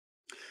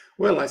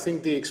Well, I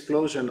think the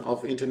explosion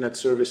of internet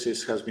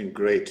services has been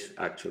great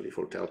actually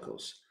for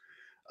telcos.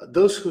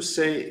 Those who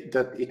say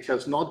that it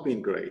has not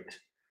been great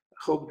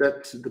hope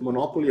that the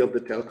monopoly of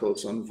the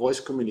telcos on voice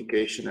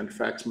communication and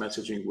fax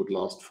messaging would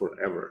last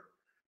forever.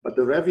 But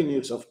the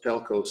revenues of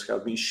telcos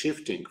have been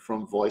shifting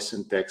from voice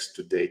and text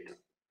to data.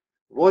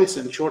 Voice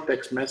and short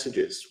text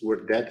messages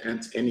were dead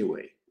ends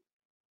anyway.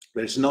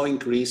 There's no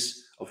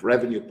increase of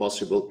revenue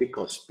possible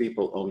because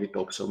people only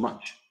talk so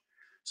much.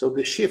 So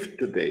the shift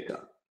to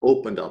data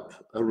opened up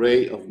an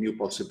array of new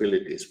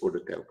possibilities for the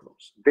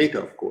telcos.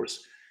 Data, of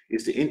course,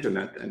 is the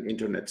internet and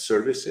internet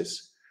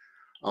services.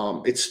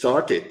 It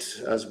started,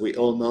 as we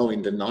all know,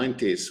 in the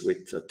 90s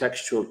with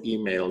textual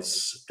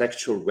emails,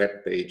 textual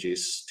web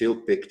pages, still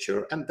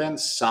picture, and then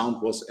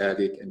sound was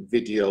added and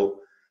video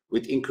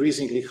with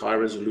increasingly high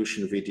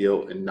resolution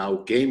video and now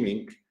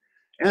gaming.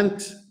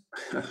 And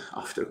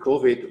after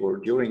COVID or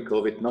during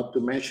COVID, not to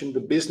mention the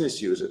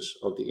business users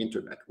of the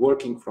internet,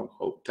 working from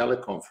home,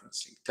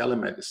 teleconferencing,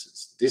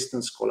 telemedicine,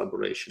 distance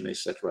collaboration,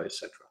 etc.,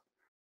 etc.